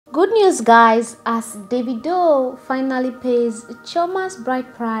Good news, guys, as Davido finally pays Chioma's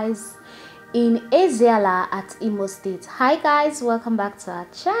bride price in Eziala at Imo State. Hi guys, welcome back to our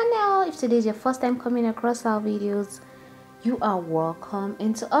channel. If today is your first time coming across our videos, you are welcome.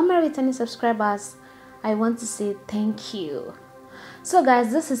 And to all my returning subscribers, I want to say thank you. So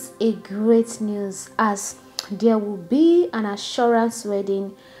guys, this is a great news as there will be an assurance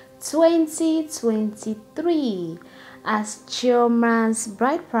wedding 2023 as Chioma's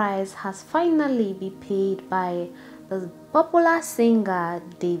bride price has finally been paid by the popular singer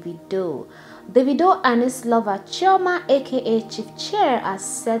Davido. Davido and his lover Chioma aka Chief Chair are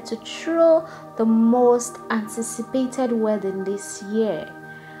set to throw the most anticipated wedding this year,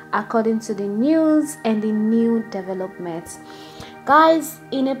 according to the news and the new developments. Guys,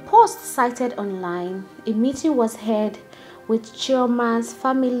 in a post cited online, a meeting was held with Chioma's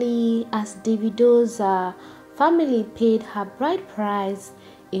family as Davido's family paid her bride price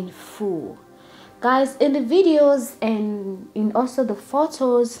in full. Guys, in the videos and in also the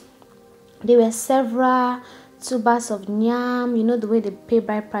photos, there were several tubers of yam, you know the way they pay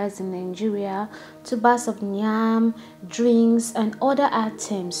bride price in Nigeria. Tubers of yam, drinks and other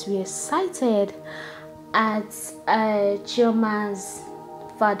items were cited at Chioma's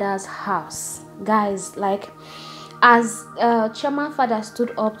father's house. Guys, like as Chioma's father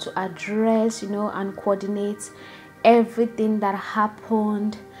stood up to address, and coordinate everything that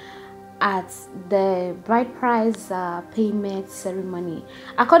happened at the bride price payment ceremony.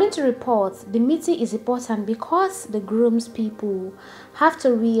 According to reports, the meeting is important because the groom's people have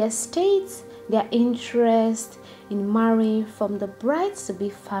to reinstate their interest in marrying from the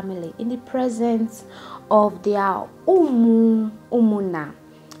bride-to-be family in the presence of their umuna.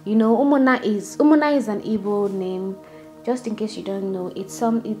 Umuna is an Igbo name. Just in case you don't know, it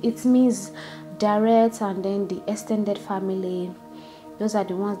means direct and then the extended family. Those are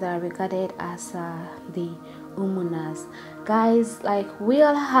the ones that are regarded as the umunas. Guys, like we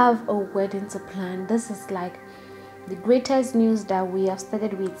all have a wedding to plan. This is like the greatest news that we have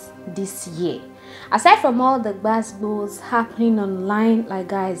started with this year. Aside from all the buzzwords happening online, like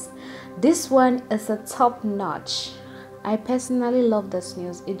guys, this one is a top notch. I personally love this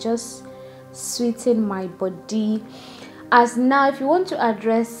news. It just sweetened my body. As now, if you want to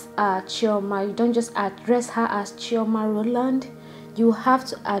address Chioma, you don't just address her as Chioma Roland. You have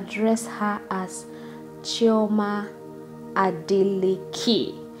to address her as Chioma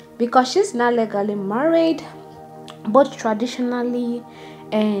Adeleke because she's not legally married, but traditionally,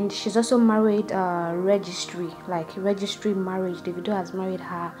 and she's also married registry marriage. Davido has married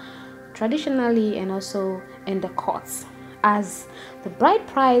her traditionally and also in the courts, as the bride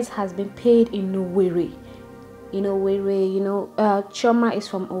price has been paid in Owerri. Chioma is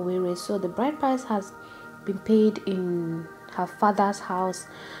from Owerri, so the bride price has been paid in her father's house.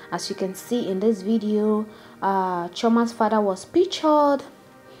 As you can see in this video, Chioma's father was pictured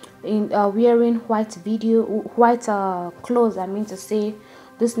in wearing white clothes. I mean to say,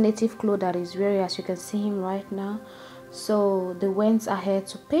 this native clothes that is wearing, as you can see him right now. So they went ahead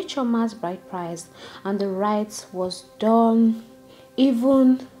to pay Chioma's bride price, and the rites was done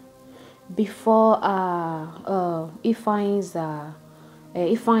even before Ifeanyi's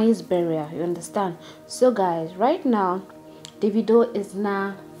burial. You understand? So guys, right now Davido is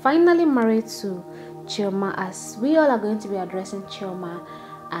now finally married to Chioma, as we all are going to be addressing Chioma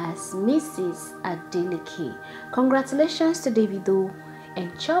as Mrs. Adeleke. Congratulations to Davido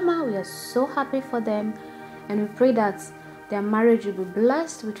and Chioma. We are so happy for them, and we pray that their marriage will be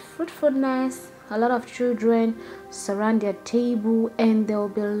blessed with fruitfulness, a lot of children surround their table, and there will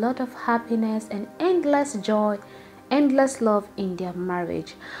be a lot of happiness and endless joy, endless love in their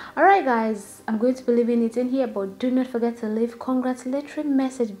marriage. All right guys, I'm going to be leaving it in here, but do not forget to leave congratulatory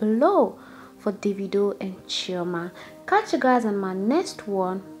message below for Davido and Chioma. Catch you guys on my next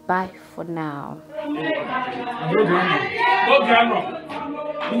one. Bye for now.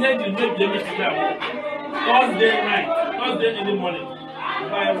 Thursday night, Thursday in the morning,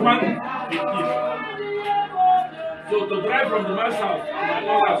 by 1:15. So to drive from the man's house to my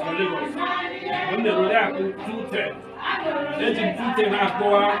house from Lagos, when they were there at 2:10, then in 2:10 I go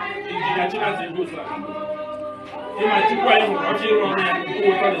in the China Sengosa. In my Chikwa, I'm watching around there, who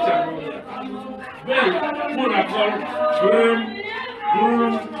will call the chat around there. Then, phone I call,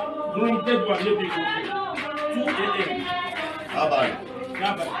 groom, take one, let me go. 2 a.m. How about it?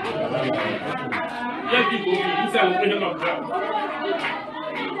 Let me go to this celebration of God.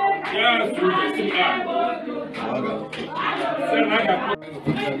 Yeah, through the same eye. Then I got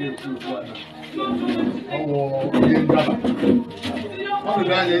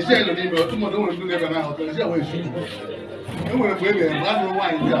nwere mgbe ebe mgbe a nụrụ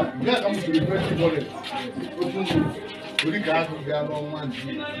nwaanyị bịa bịa ka m siri presi bọlet otu ndụ ori ka ahụ bịa n'ọnwa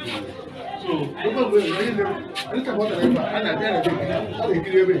ndị so oge mgbe anyị chapụtara ebe a na-abịa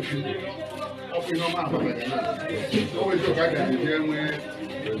na-ekiri ebe ekiri ọkụ ihe ọma agbara na o nwezi ụka a ga-eji enwe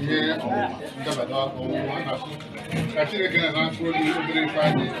ihe ndabata ọnwụnwa a na-asụ ka Chineke na-asụ olu obere ife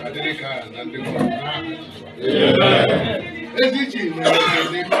anyị adịrị ka na ndị mmadụ ezi iche mere